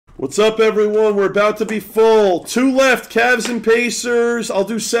What's up, everyone? We're about to be full. 2 left, Cavs and Pacers. I'll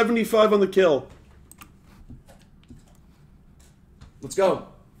do 75 on the kill. Let's go.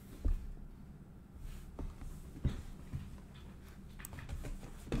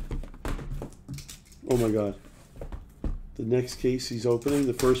 Oh, my God. The next case he's opening,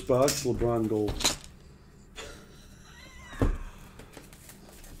 the first box, LeBron gold.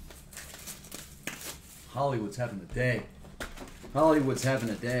 Hollywood's having a day. Hollywood's having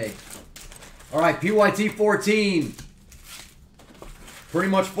a day. All right, PYT 14. Pretty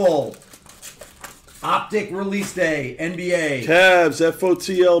much full. Optic release day, NBA. Cavs,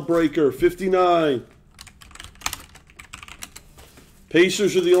 FOTL breaker, 59.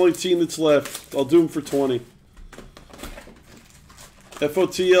 Pacers are the only team that's left. I'll do them for 20.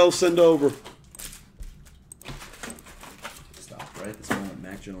 FOTL, send over. Stop, right at this moment,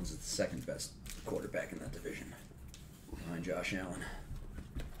 Mac Jones is the second best quarterback in that division. Behind Josh Allen.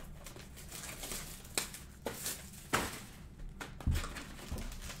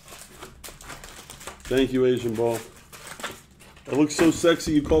 Thank you, Asian Ball. I look so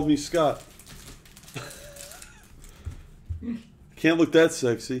sexy you called me Scott. Can't look that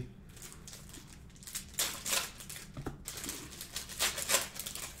sexy.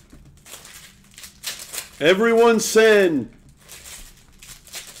 Everyone send.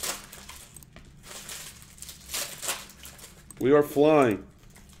 We are flying.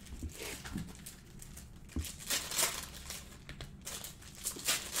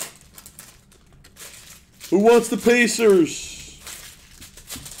 Who wants the Pacers?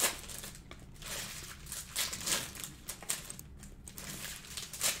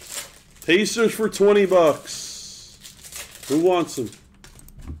 Pacers for 20 bucks. Who wants them?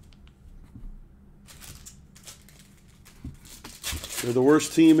 They're the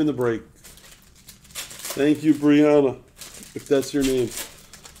worst team in the break. Thank you, Brianna, if that's your name.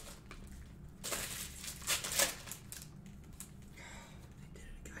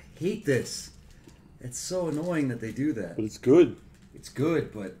 I hate this. It's so annoying that they do that. But it's good. It's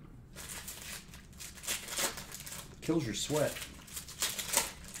good, but kills your sweat.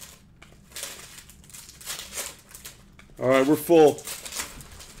 All right, we're full.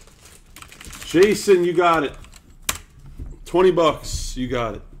 Jason, you got it. 20 bucks, you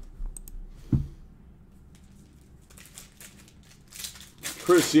got it.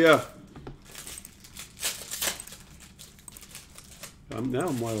 Chris, yeah. Now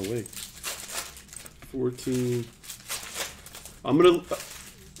I'm wide awake. 14. I'm gonna.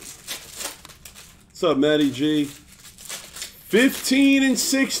 What's up, Matty G? 15 and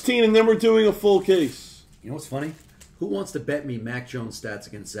 16, and then we're doing a full case. You know what's funny? Who wants to bet me Mac Jones stats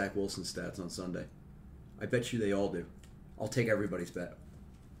against Zach Wilson's stats on Sunday? I bet you they all do. I'll take everybody's bet.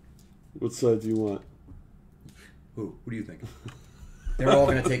 What side do you want? Who? Who do you think? They're all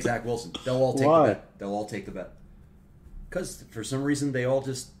going to take Zach Wilson. They'll all take the bet. They'll all take the bet. Because for some reason they all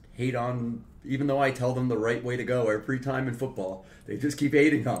just hate on, even though I tell them the right way to go every time in football, they just keep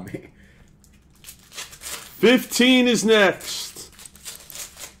hating on me. 15 is next.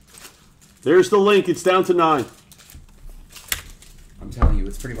 There's the link. It's down to 9. I'm telling you,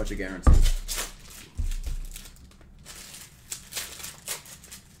 it's pretty much a guarantee.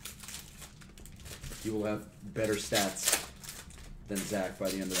 You will have better stats than Zach by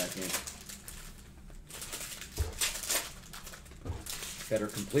the end of that game. Better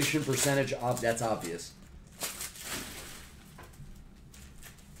completion percentage, that's obvious.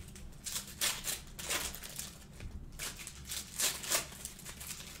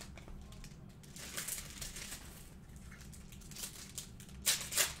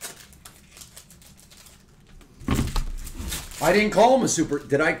 I didn't call him a super.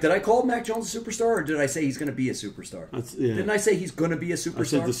 Did I call Mac Jones a superstar, or did I say he's going to be a superstar? Yeah. Didn't I say he's going to be a superstar? I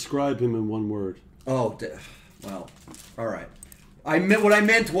said describe him in one word. Oh, well, all right. What I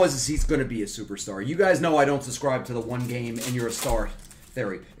meant was is he's going to be a superstar. You guys know I don't subscribe to the one game and you're a star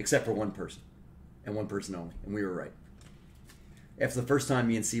theory, except for one person, and one person only, and we were right. After the first time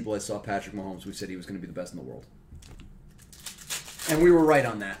me and Blez saw Patrick Mahomes, we said he was going to be the best in the world, and we were right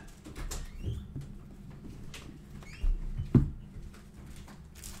on that.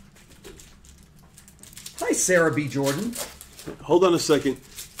 Hi, Sarah B. Jordan. Hold on a second.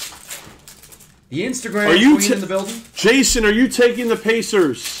 The Instagram queen in the building. Jason, are you taking the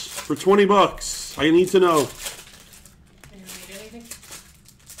Pacers for 20 bucks? I need to know. Can you need anything?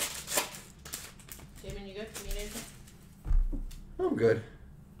 Damon, you good? You need anything? I'm good.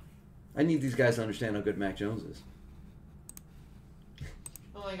 I need these guys to understand how good Mac Jones is.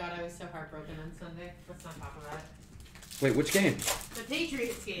 Oh my god, I was so heartbroken on Sunday. Let's not talk about it. Wait, which game? The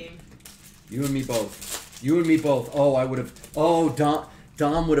Patriots game. You and me both. You and me both. Oh, I would have. Oh,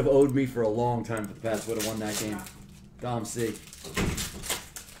 Dom would have owed me for a long time if the Pats would have won that game. Dom C.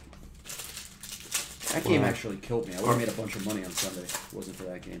 That game actually killed me. I would have made a bunch of money on Sunday if it wasn't for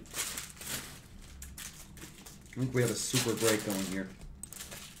that game. I think we have a super break going here.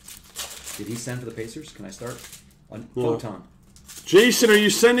 Did he send for the Pacers? Can I start? On Photon. Jason, are you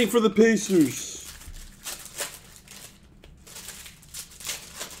sending for the Pacers?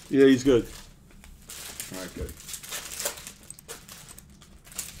 Yeah, he's good. All right, good.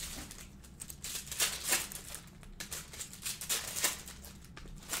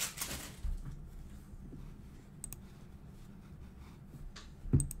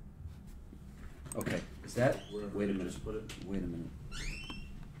 Okay, is that? Wait a minute. Wait a minute.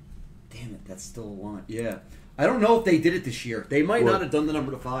 Damn it, that's still a line. Yeah. I don't know if they did it this year. They might not have done the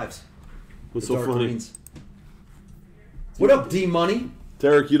number to 5s. What's The so dark funny? greens. What up, D-Money?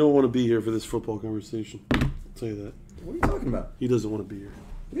 Derek, you don't want to be here for this football conversation. I'll tell you that. What are you talking about? He doesn't want to be here.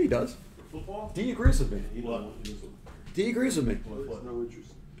 Yeah, he does. Football? D agrees with me. He doesn't. D agrees with me. No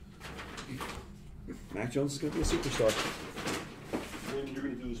interest. Mac Jones is going to be a superstar. And you're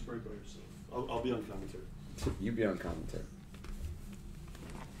going to do this break by yourself. I'll be on commentary. You be on commentary.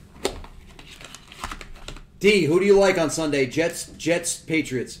 D, who do you like on Sunday? Jets,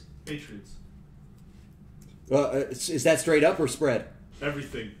 Patriots. Patriots. Is that straight up or spread?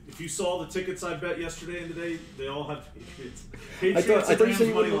 Everything. If you saw the tickets I bet yesterday and today, they all have Patriots. I Patriots thought and you Rams said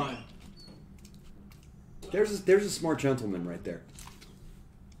you money would- line. There's a smart gentleman right there.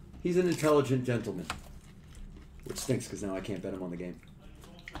 He's an intelligent gentleman. Which stinks because now I can't bet him on the game.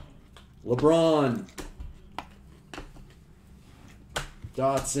 LeBron.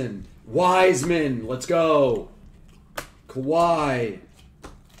 Dotson. Wiseman. Let's go. Kawhi.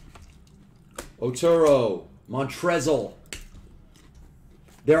 Otero. Montrezl.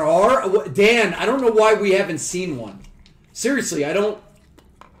 There are... Dan, I don't know why we haven't seen one. Seriously, I don't...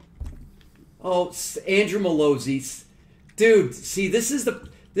 Oh, Andrew Malozzi. Dude, see, this is...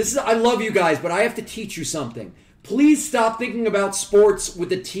 I love you guys, but I have to teach you something. Please stop thinking about sports with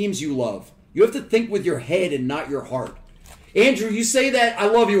the teams you love. You have to think with your head and not your heart. Andrew, you say that... I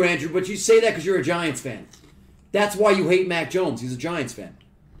love you, Andrew, but you say that because you're a Giants fan. That's why you hate Mac Jones. He's a Giants fan.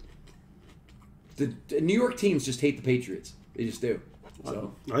 The New York teams just hate the Patriots. They just do.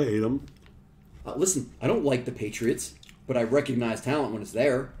 So, I hate him. listen, I don't like the Patriots, but I recognize talent when it's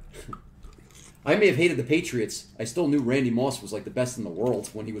there. I may have hated the Patriots. I still knew Randy Moss was like the best in the world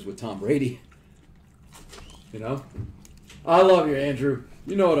when he was with Tom Brady. You know? I love you, Andrew.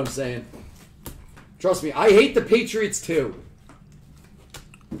 You know what I'm saying. Trust me, I hate the Patriots too.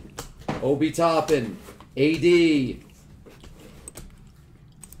 Obi Toppin, AD.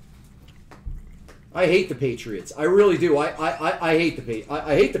 I hate the Patriots. I really do. I hate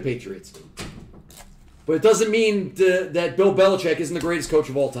the Patriots. But it doesn't mean that Bill Belichick isn't the greatest coach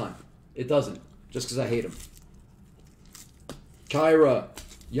of all time. It doesn't. Just because I hate him. Kyra,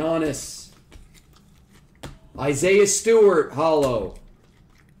 Giannis, Isaiah Stewart, hollow.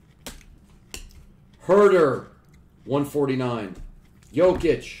 Herder, 149.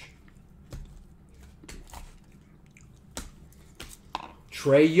 Jokic.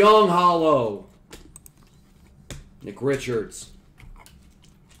 Trae Young, hollow. Nick Richards.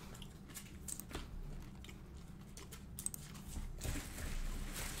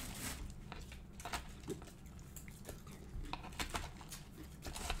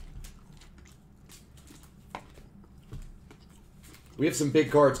 We have some big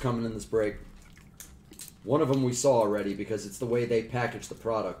cards coming in this break. One of them we saw already because it's the way they package the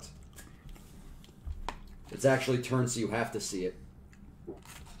product. It's actually turned so you have to see it.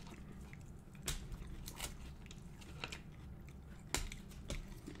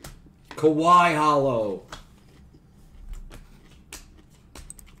 Kawhi hollow.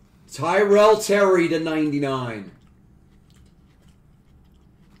 Tyrell Terry to 99.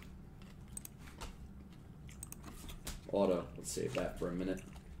 Auto. Let's save that for a minute.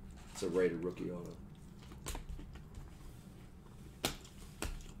 It's a rated rookie auto.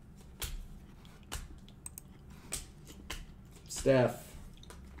 Steph.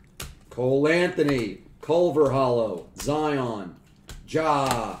 Cole Anthony. Culver hollow. Zion.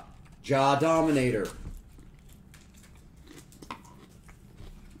 Ja Dominator.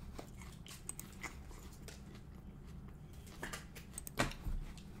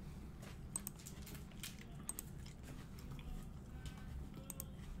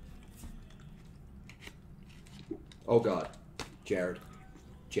 Oh God. Jared.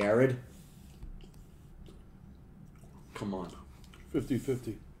 Come on.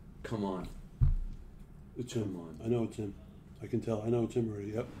 50-50. Come on. It's him. Come on. I know it's him. I can tell. I know it's him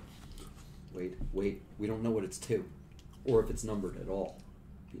already. Yep. Wait. We don't know what it's to. Or if it's numbered at all.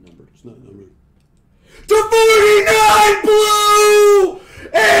 Be numbered. It's not numbered. The 49 blue!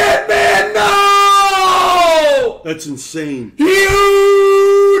 Ant-Man, no! That's insane.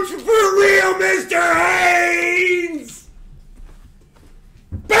 Huge for real, Mr. Haynes!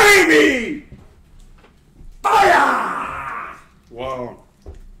 Baby! Fire! Wow.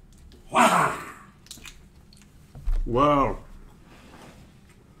 Wow! Wow.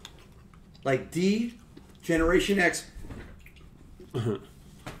 Like D, Generation X.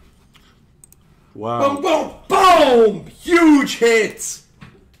 Wow. Boom, boom, boom! Huge hits!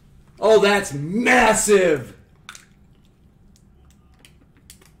 Oh, that's massive!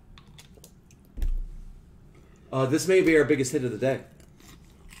 This may be our biggest hit of the day.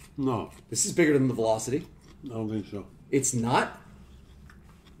 No, This is bigger than the Velocity. I don't think so. It's not?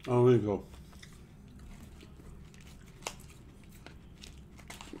 I don't think so.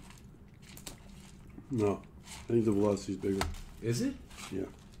 No, I think the velocity's bigger. Is it? Yeah.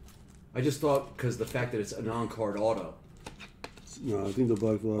 I just thought because the fact that it's an on-card auto. No, I think the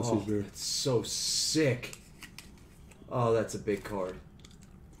black velocity's Oh, bigger. that's so sick. Oh, that's a big card.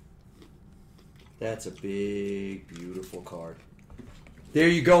 That's a big, beautiful card. There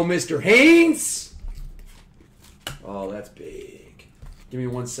you go, Mr. Haynes! Oh, that's big. Give me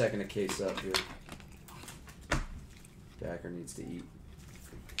 1 second to case up here. Backer needs to eat.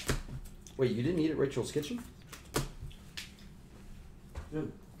 Wait, you didn't eat at Rachel's Kitchen? Yeah.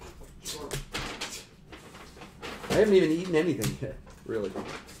 I haven't even eaten anything yet, really.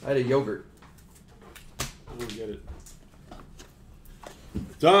 I had a yogurt. I don't get it.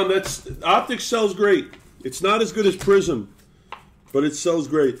 Don, that's Optic sells great. It's not as good as Prism, but it sells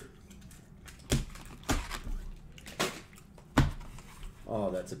great.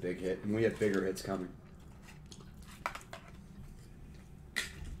 Oh, that's a big hit. And we have bigger hits coming.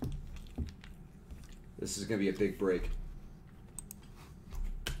 This is going to be a big break.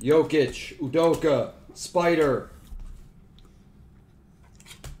 Jokic, Udoka, Spider,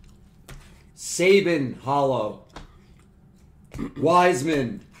 Saban, hollow,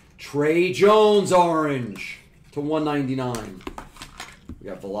 Wiseman, Trey Jones, orange to 199. We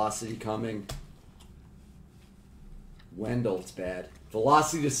got Velocity coming. Wendell, it's bad.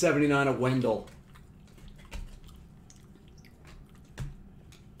 Velocity to 79 at Wendell.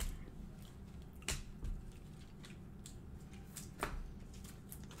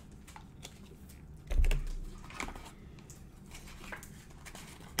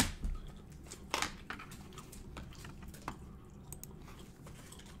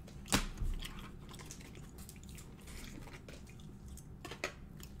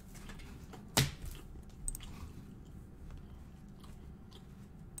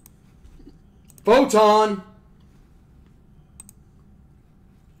 Photon.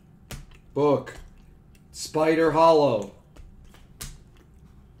 Book. Spider hollow.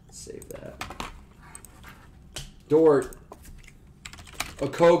 Save that. Dort.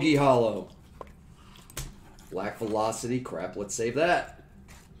 Okogie hollow. Black velocity. Crap, let's save that.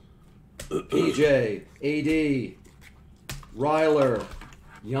 PJ. AD. Ryler.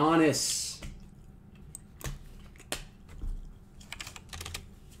 Giannis.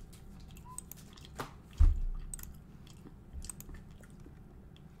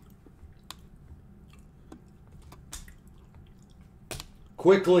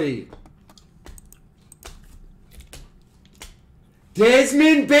 Quickly.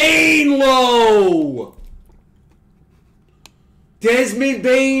 Desmond Bain low. Desmond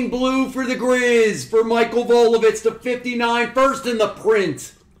Bain blue for the Grizz for Michael Volovitz to 59. First in the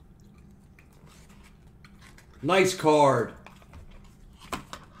print. Nice card.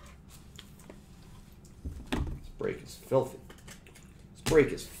 This break is filthy. This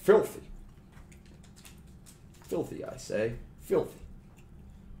break is filthy. Filthy, I say. Filthy.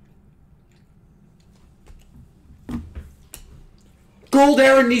 Gold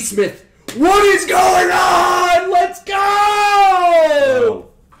Aaron Neesmith. What is going on? Let's go! Wow.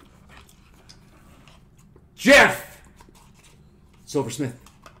 Jeff. Silversmith.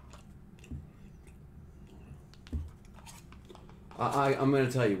 I'm going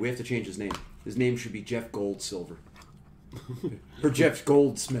to tell you, we have to change his name. His name should be Jeff Gold Silver. Or Jeff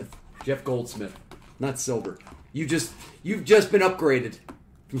Goldsmith. Jeff Goldsmith. Not silver. You've just been upgraded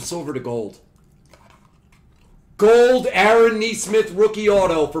from silver to gold. Gold Aaron Neesmith rookie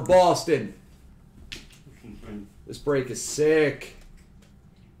auto for Boston. This break is sick.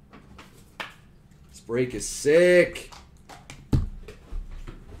 This break is sick.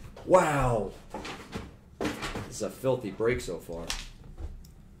 Wow. This is a filthy break so far.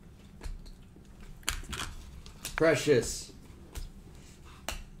 Precious.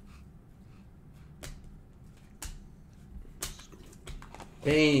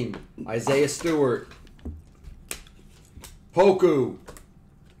 Payne, Isaiah Stewart, Poku,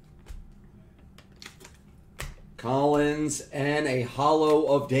 Collins, and a hollow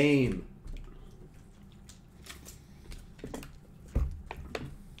of Dame.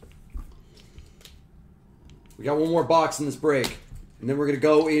 We got one more box in this break, and then we're going to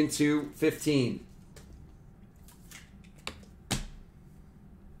go into 15.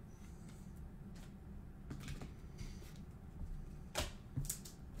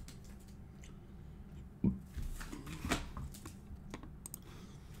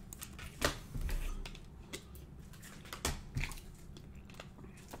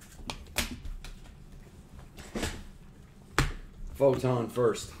 Photon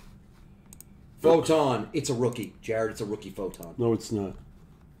first. Photon. It's a rookie. Jared, it's a rookie Photon. No, it's not.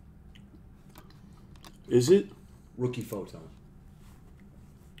 Is it? Rookie Photon.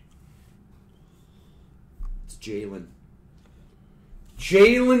 It's Jalen.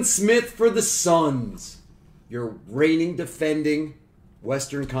 Jalen Smith for the Suns. Your reigning, defending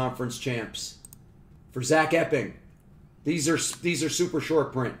Western Conference champs. For Zach Epping. These are super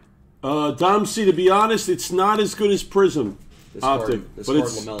short print. Dom C, to be honest, it's not as good as Prism. This Optic, card but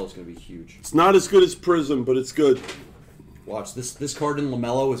LaMelo is going to be huge. It's not as good as Prism, but it's good. Watch, this card in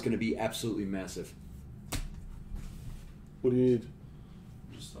LaMelo is going to be absolutely massive. What do you need?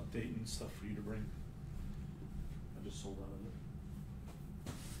 Just updating stuff for you to bring. I just sold out of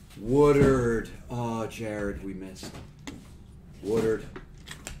it. Woodard. Oh, Jared, we missed. Woodard.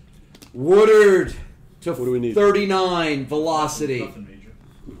 Woodard to What do we need? 39 velocity Nothing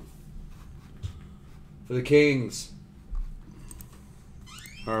major. for the Kings.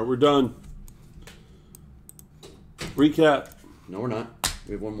 All right, we're done. Recap. No, we're not.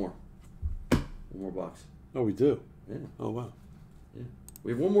 We have one more. One more box. Oh, we do? Yeah. Oh, wow. Yeah.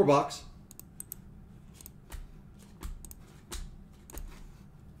 We have one more box.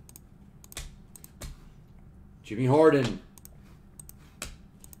 Jimmy Harden.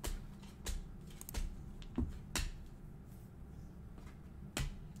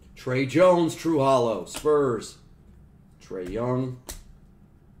 Trey Jones, True Hollow. Spurs. Trey Young.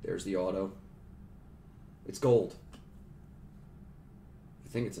 There's the auto. It's gold. I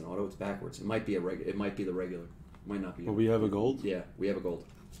think it's an auto. It's backwards. It might be It might be the regular. It might not be. Well, we have a gold? Yeah, we have a gold.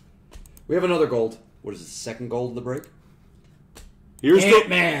 We have another gold. What is it? Second gold of the break. Here's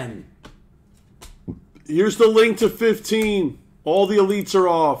Ant-Man. Here's the link to 15. All the elites are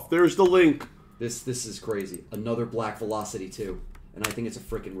off. There's the link. This is crazy. Another black velocity too, and I think it's a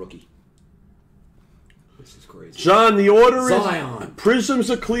freaking rookie. This is crazy. John, the order Zion. is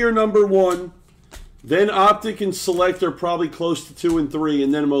Prism's a clear number 1. Then Optic and Select are probably close to 2 and 3,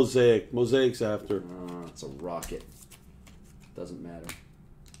 and then Mosaic. Mosaic's after. It's a rocket. Doesn't matter.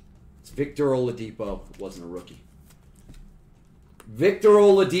 It's Victor Oladipo. It wasn't a rookie. Victor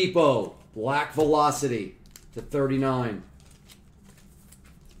Oladipo. Black velocity to 39.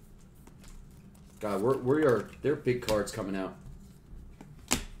 God, there are big cards coming out.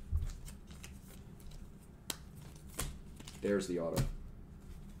 There's the auto.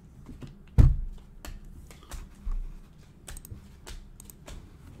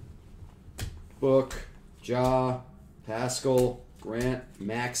 Book, Ja, Pascal, Grant,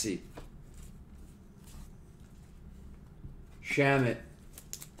 Maxey. Shamit.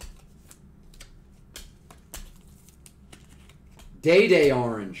 Day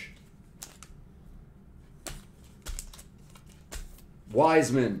Orange.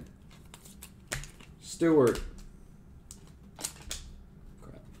 Wiseman. Stewart.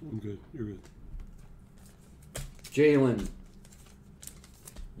 Crap. I'm good. You're good. Jalen.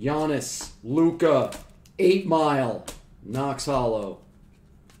 Giannis. Luka. 8 Mile. Knox Hollow.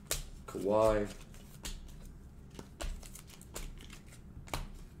 Kawhi.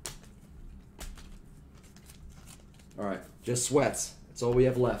 All right. Just sweats. That's all we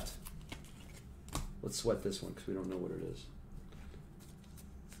have left. Let's sweat this one because we don't know what it is.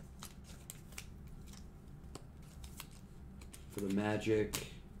 For the Magic.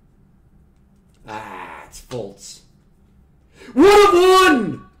 It's Fultz. 1 of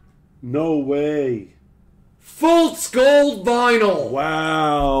 1! No way. Fultz gold vinyl.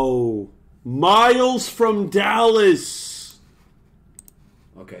 Wow. Miles from Dallas.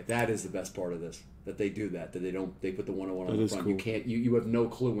 Okay, that is the best part of this. That they do that. That they put the 101 on That the is front. cool. You can't. You have no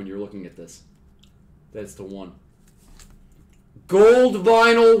clue when you're looking at this. That's the one. Gold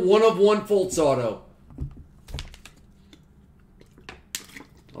vinyl 1 of 1 Fultz auto.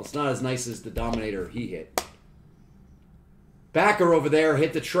 Well, it's not as nice as the Dominator he hit. Backer over there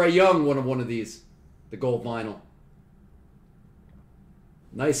hit the Trey Young 1 of 1 of these. The gold vinyl.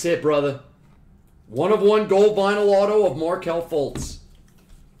 Nice hit, brother. 1 of 1 gold vinyl auto of Markelle Fultz.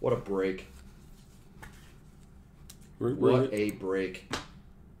 What a break. What a break. I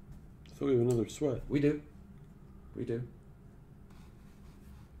thought we have another sweat. We do. We do.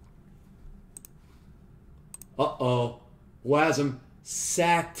 Uh-oh. Wasm.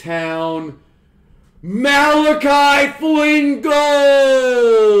 Sacktown. Malachi Flynn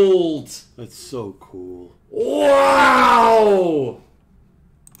Gold! That's so cool. Wow!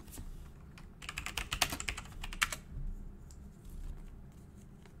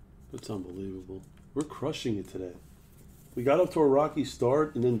 That's unbelievable. We're crushing it today. We got up to a rocky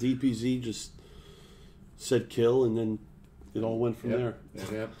start, and then DPZ just said kill, and then it all went from there.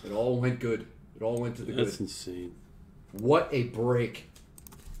 Yep. It all went good. It all went to the That's good. insane. What a break.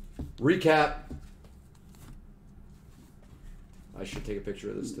 Recap. I should take a picture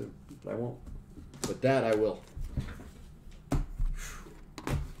of this too, but I won't. But that I will.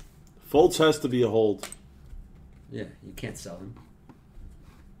 Fultz has to be a hold. Yeah, you can't sell him.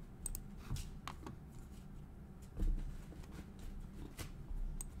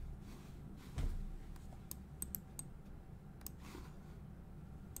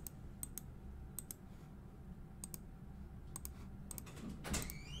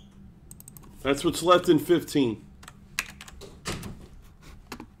 That's what's left in 15.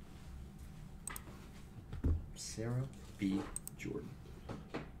 Sarah B. Jordan.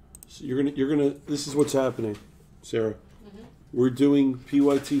 So you're gonna. This is what's happening, Sarah. We're doing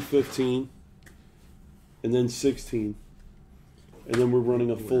PYT 15, and then 16, and then we're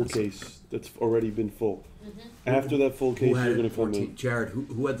running a full case that's already been full. After that full case, you're gonna come in. Jared,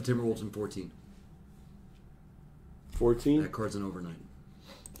 who had the Timberwolves in 14? 14. That card's an overnight.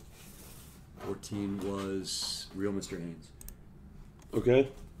 14 was Real Mr. Haynes. Okay.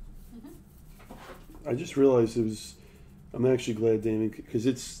 I just realized it was. I'm actually glad, Damon, because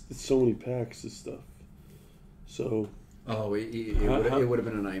it's so many packs of stuff. So. Oh, it would have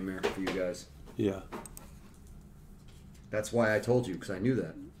been a nightmare for you guys. Yeah. That's why I told you, because I knew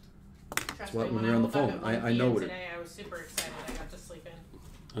that. Trust what- me, when when you're I on the woke up phone, at 1 I know p.m. what it- today, I was super excited. I got to sleep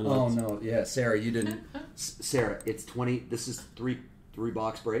in. Oh no, yeah, Sarah, you didn't. Sarah, it's 20. This is three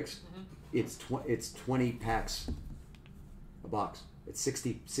box breaks. It's 20 packs a box. It's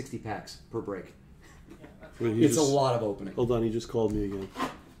 60 packs per break. Yeah, that's Wait, he It's just- a lot of opening. Hold on, he just called me again.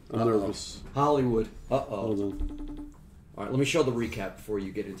 I'm nervous. Hollywood. Hold on. All right, let me show the recap before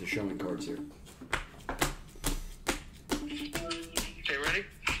you get into showing cards here. Okay, ready?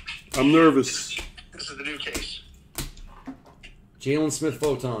 I'm nervous. This is the new case. Jalen Smith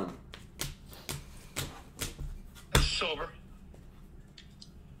Photon. That's silver.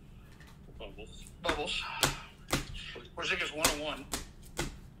 Bubbles. Porzingis 101.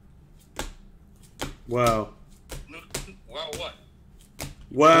 Wow. Wow, what?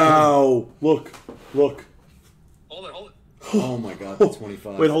 Wow. Look. Hold it. Oh my God, the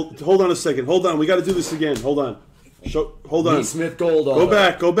 25. Wait, hold on a second. Hold on. We got to do this again. Hold on. Hold on. Smith Gold.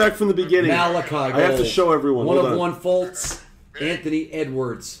 Go back from the beginning. Malachi Gold. I have to show everyone. One Hold of on. one Fultz. Anthony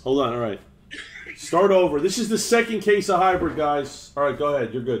Edwards. Hold on. All right. Start over. This is the second case of hybrid, guys. All right, go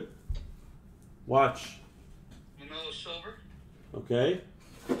ahead. You're good. Watch. Lamelo silver. Okay.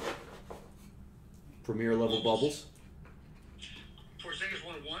 Premier level bubbles. Porzingis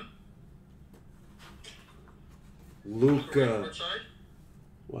 101. Luca. Right side.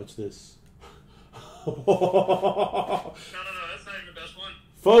 Watch this. No, that's not even the best one.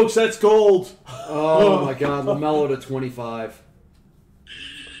 Folks, that's gold. Oh my God, LaMelo to 25.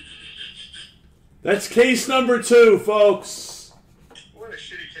 That's case number 2, folks. What a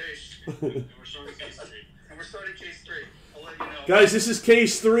shitty case. And we're starting case 3. I'll let you know. Guys, this is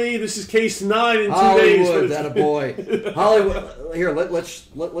case 3. This is case 9 in 2 days. Hollywood, that a boy. Hollywood. Here,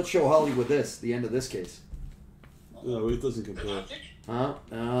 let's show Hollywood this. The end of this case. No, it doesn't compare. Optic? Huh?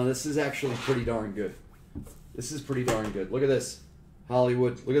 No, this is actually pretty darn good. This is pretty darn good. Look at this.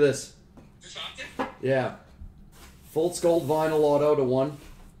 Hollywood. Look at this. This optic? Yeah. Fultz Gold Vinyl Auto to 1.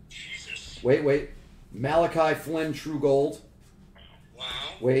 Jesus. Wait. Malachi Flynn True Gold. Wow.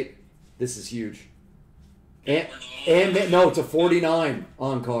 Wait. This is huge. And no, to 49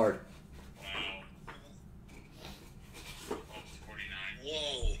 on card. Wow. 49.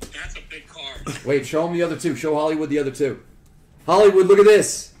 Whoa, that's a big card. Wait, show him the other 2. Show Hollywood the other 2. Hollywood, look at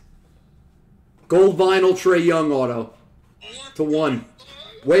this. Gold Vinyl Trey Young Auto to 1.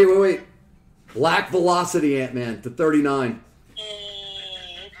 Wait. Black Velocity Ant-Man to 39. Oh,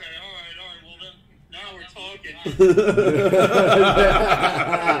 okay, all right. Well, then, now we're talking.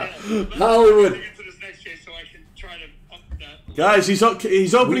 Hollywood. Get to this next case so I can try to up that. Guys, he's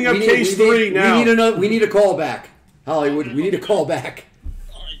opening up case 3 now. We need a call back. Hollywood, we need a call back.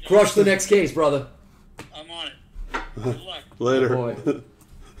 All right, guys, Crush the next case, brother. I'm on it. Good luck. Later. Boy.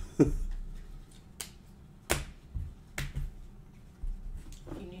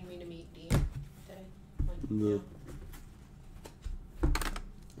 No. All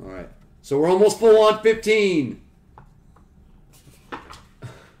right. So we're almost full on 15.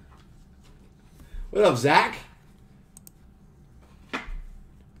 What up, Zach?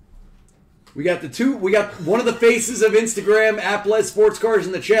 We got one of the faces of Instagram at Blez Sports Cars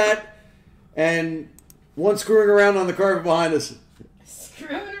in the chat, and one screwing around on the carpet behind us.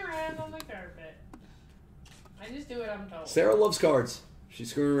 Screwing around on the carpet. I just do what I'm told. Sarah loves cards. She's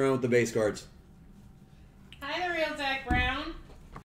screwing around with the base cards. Hi, the real Zach Brown.